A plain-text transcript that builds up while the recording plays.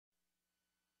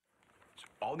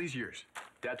all these years,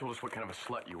 Dad told us what kind of a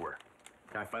slut you were.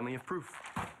 Now I finally have proof.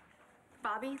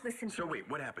 Bobby, listen to me. So wait,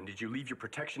 what happened? Did you leave your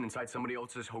protection inside somebody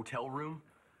else's hotel room?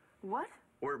 What?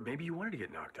 Or maybe you wanted to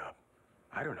get knocked up.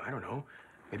 I don't know.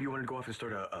 Maybe you wanted to go off and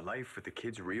start a life with the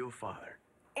kid's real father.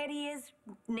 Eddie is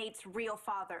Nate's real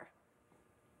father.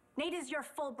 Nate is your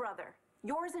full brother.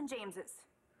 Yours and James's.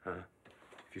 Huh?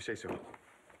 If you say so.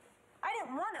 I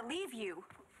didn't want to leave you.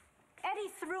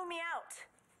 Eddie threw me out.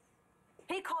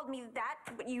 He called me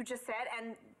that, what you just said,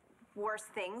 and worse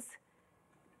things.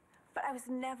 But I was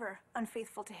never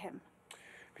unfaithful to him.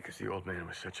 Because the old man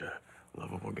was such a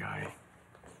lovable guy.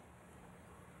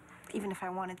 Even if I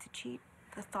wanted to cheat,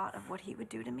 the thought of what he would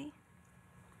do to me.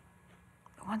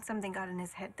 But once something got in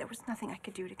his head, there was nothing I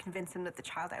could do to convince him that the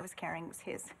child I was carrying was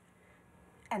his.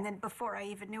 And then before I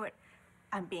even knew it,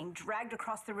 I'm being dragged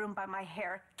across the room by my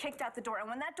hair, kicked out the door, and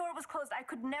when that door was closed, I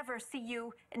could never see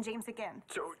you and James again.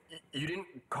 So you didn't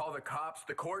call the cops,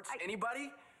 the courts, anybody?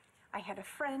 I had a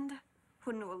friend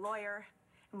who knew a lawyer,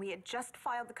 and we had just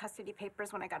filed the custody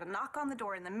papers when I got a knock on the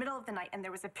door in the middle of the night, and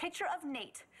there was a picture of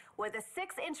Nate with a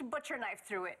 6-inch butcher knife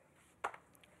through it.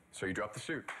 So you dropped the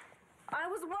suit? I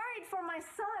was worried for my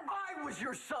son. I was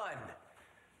your son!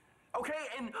 Okay,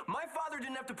 and my father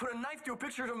didn't have to put a knife through a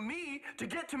picture of me to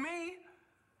get to me.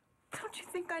 Don't you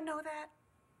think I know that?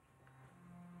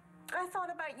 I thought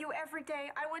about you every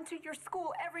day. I went to your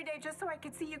school every day just so I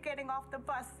could see you getting off the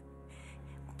bus.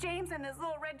 James in his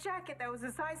little red jacket that was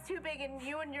a size too big, and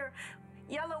you in your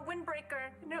yellow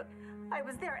windbreaker. I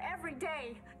was there every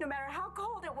day, no matter how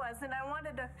cold it was, and I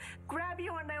wanted to grab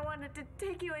you and I wanted to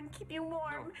take you and keep you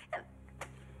warm. No.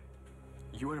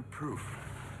 You wanted proof.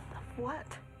 Of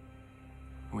what?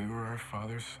 We were our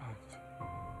father's sons.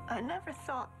 I never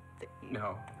thought that you...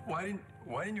 No. Why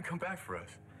didn't you come back for us?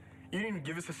 You didn't even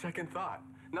give us a second thought.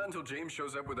 Not until James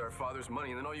shows up with our father's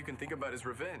money, and then all you can think about is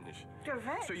revenge.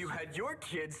 Revenge? So you had your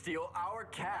kids steal our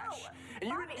cash.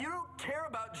 No, and you don't care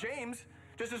about James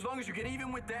just as long as you get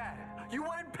even with Dad. You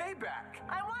wanted payback.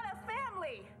 I want a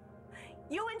family.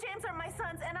 You and James are my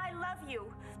sons, and I love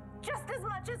you just as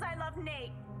much as I love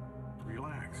Nate.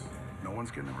 Relax. No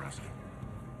one's getting arrested.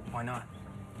 Why not?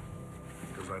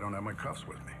 Because I don't have my cuffs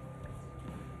with me.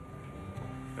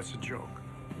 That's a joke.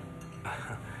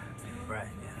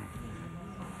 Right, yeah.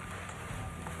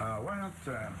 Why not,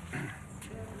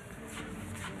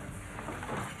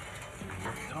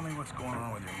 tell me what's going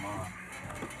on with your mom.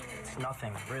 It's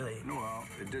nothing, really. No, well,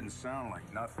 it didn't sound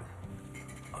like nothing.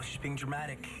 Oh, she's being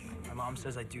dramatic. My mom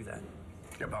says I do that.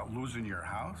 About losing your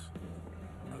house?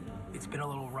 It's been a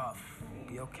little rough. We'll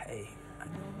be okay.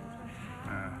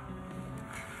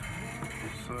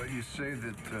 So you say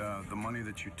that the money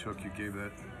that you took, you gave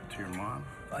that to your mom?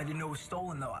 I didn't know it was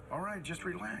stolen, though. All right, just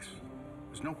relax.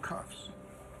 There's no cuffs.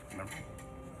 Remember?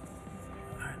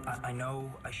 I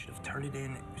know I should have turned it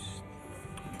in. It was...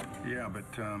 Yeah, but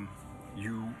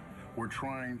you were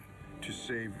trying to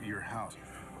save your house.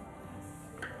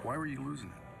 Why were you losing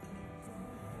it?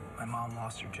 My mom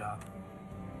lost her job.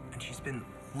 And she's been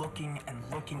looking and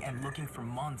looking and looking for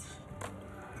months.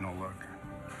 No luck.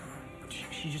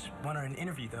 She just went on an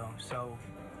interview, though, so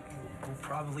we'll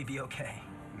probably be okay.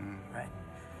 Right?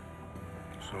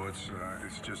 So it's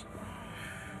just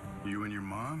you and your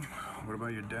mom? What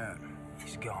about your dad?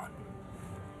 He's gone.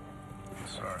 I'm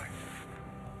sorry.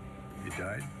 He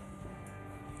died?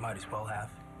 Might as well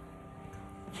have.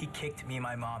 He kicked me and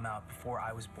my mom out before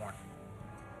I was born.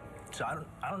 So I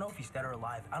don't know if he's dead or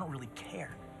alive. I don't really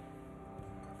care.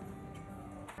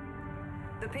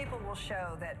 The people will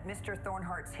show that Mr.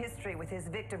 Thornhart's history with his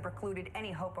victim precluded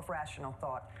any hope of rational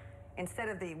thought. Instead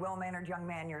of the well-mannered young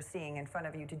man you're seeing in front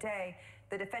of you today,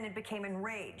 the defendant became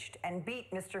enraged and beat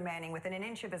Mr. Manning within an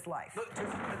inch of his life. Look,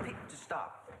 just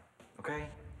stop, okay?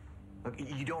 Look,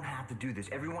 you don't have to do this.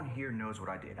 Everyone here knows what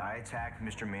I did. I attacked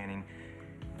Mr. Manning,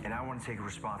 and I want to take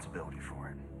responsibility for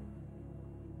it.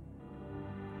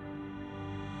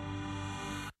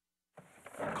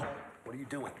 Cole, what are you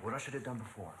doing? What I should have done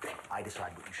before. I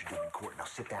decide what you should do in court. Now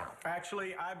sit down.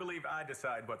 Actually, I believe I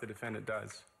decide what the defendant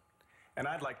does. And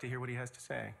I'd like to hear what he has to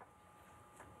say.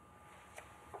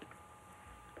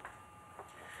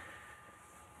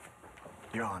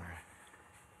 Your Honor,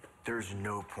 there's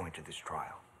no point to this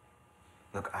trial.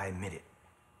 Look, I admit it.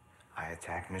 I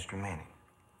attacked Mr. Manning.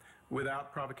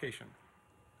 Without provocation.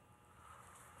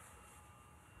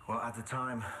 Well, at the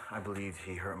time, I believed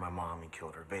he hurt my mom and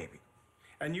killed her baby.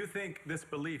 And you think this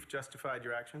belief justified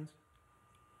your actions?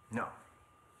 No.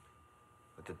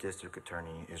 But the district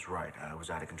attorney is right. I was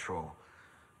out of control.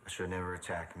 I should have never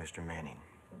attacked Mr. Manning,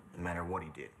 no matter what he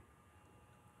did.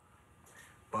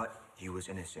 But he was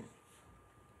innocent.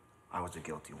 I was the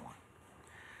guilty one.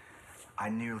 I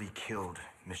nearly killed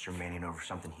Mr. Manning over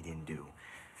something he didn't do.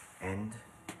 And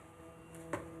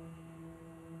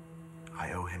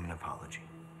I owe him an apology.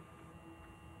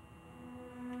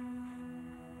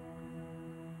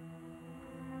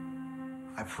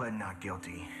 I pled not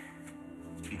guilty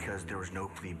because there was no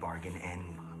plea bargain and,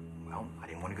 well, I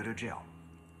didn't want to go to jail.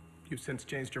 You've since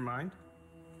changed your mind?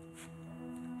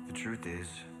 The truth is,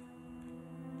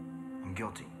 I'm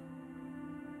guilty.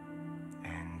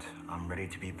 And I'm ready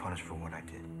to be punished for what I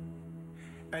did.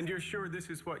 And you're sure this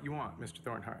is what you want, Mr.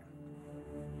 Thornhart?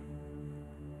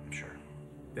 I'm sure.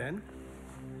 Then,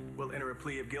 we'll enter a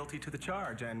plea of guilty to the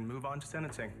charge and move on to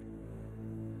sentencing.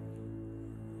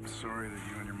 Sorry that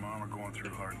you and your mom are going through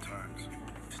hard times.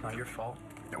 It's not your fault.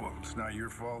 Yeah, well, it's not your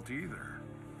fault either.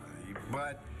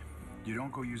 But you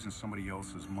don't go using somebody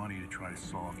else's money to try to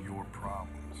solve your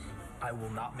problems. I will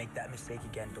not make that mistake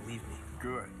again, believe me.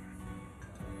 Good.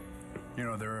 You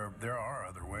know, there are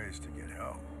other ways to get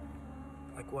help.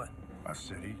 Like what? A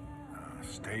city,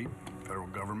 state, federal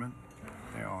government,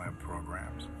 they all have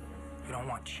programs. You don't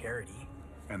want charity.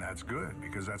 And that's good,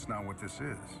 because that's not what this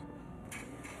is.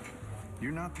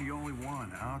 You're not the only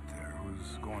one out there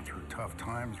who's going through tough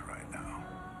times right now.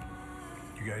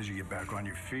 You guys, you get back on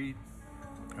your feet,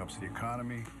 helps the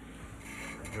economy,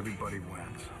 everybody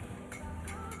wins.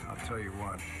 I'll tell you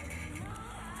what.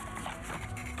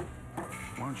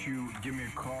 Why don't you give me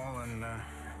a call in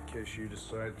case you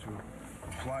decide to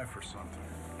apply for something?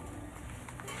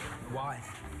 Why?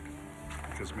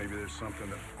 Because maybe there's something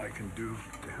that I can do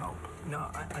to help. No,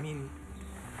 I mean,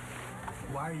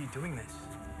 why are you doing this?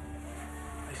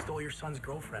 I stole your son's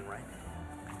girlfriend, right?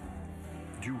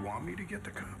 Do you want me to get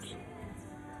the cops?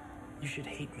 You should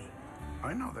hate me.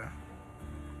 I know that.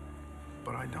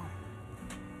 But I don't.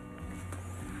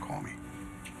 Call me.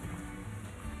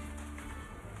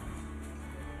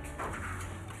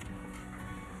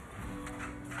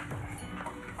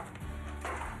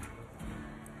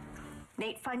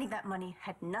 Nate, finding that money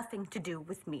had nothing to do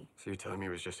with me. So you're telling me it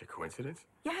was just a coincidence?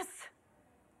 Yes.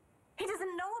 He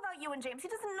doesn't know about you and James. He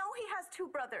doesn't know he has two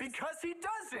brothers. Because he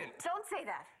doesn't! Don't say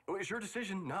that. It was your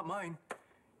decision, not mine.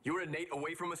 You wanted Nate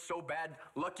away from us so bad.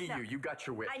 Lucky No. you got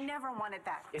your wish. I never wanted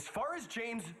that. As far as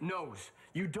James knows,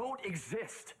 you don't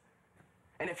exist.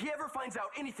 And if he ever finds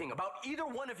out anything about either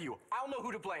one of you, I'll know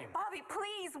who to blame. Bobby,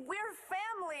 please, we're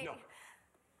family. No.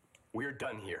 We're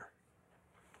done here.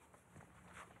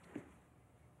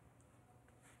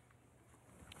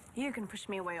 You can push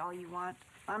me away all you want.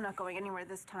 I'm not going anywhere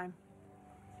this time.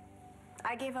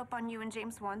 I gave up on you and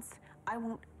James once. I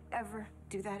won't ever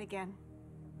do that again.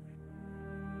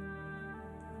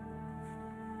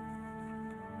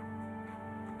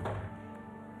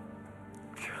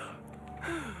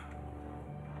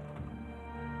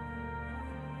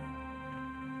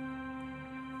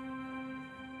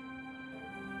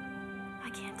 I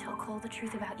can't tell Cole the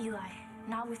truth about Eli.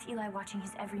 Not with Eli watching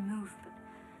his every move, but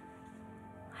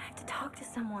I have to talk to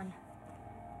someone.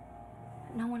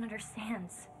 But no one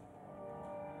understands.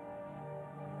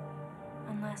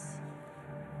 Unless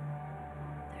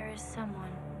there is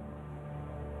someone.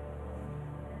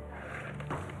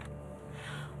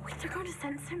 Wait, they're going to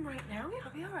sentence him right now?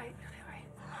 It'll be all right. It'll be all right.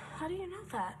 How do you know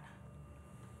that?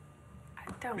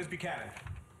 I don't. Ms. Buchanan.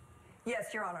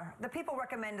 Yes, Your Honor. The people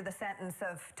recommended the sentence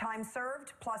of time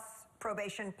served plus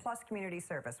probation plus community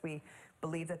service. We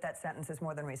believe that that sentence is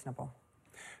more than reasonable.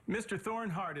 Mr.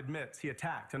 Thornhart admits he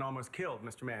attacked and almost killed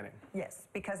Mr. Manning. Yes,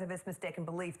 because of his mistaken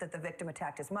belief that the victim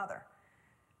attacked his mother.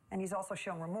 And he's also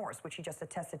shown remorse, which he just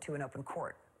attested to in open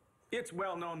court. It's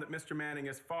well known that Mr. Manning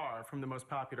is far from the most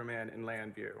popular man in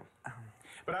Llanview.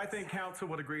 But I think counsel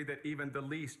would agree that even the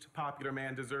least popular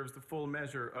man deserves the full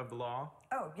measure of the law.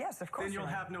 Oh, yes, of course. Then you'll Your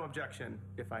Honor. have no objection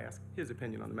if I ask his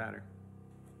opinion on the matter.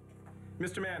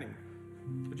 Mr. Manning,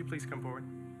 would you please come forward?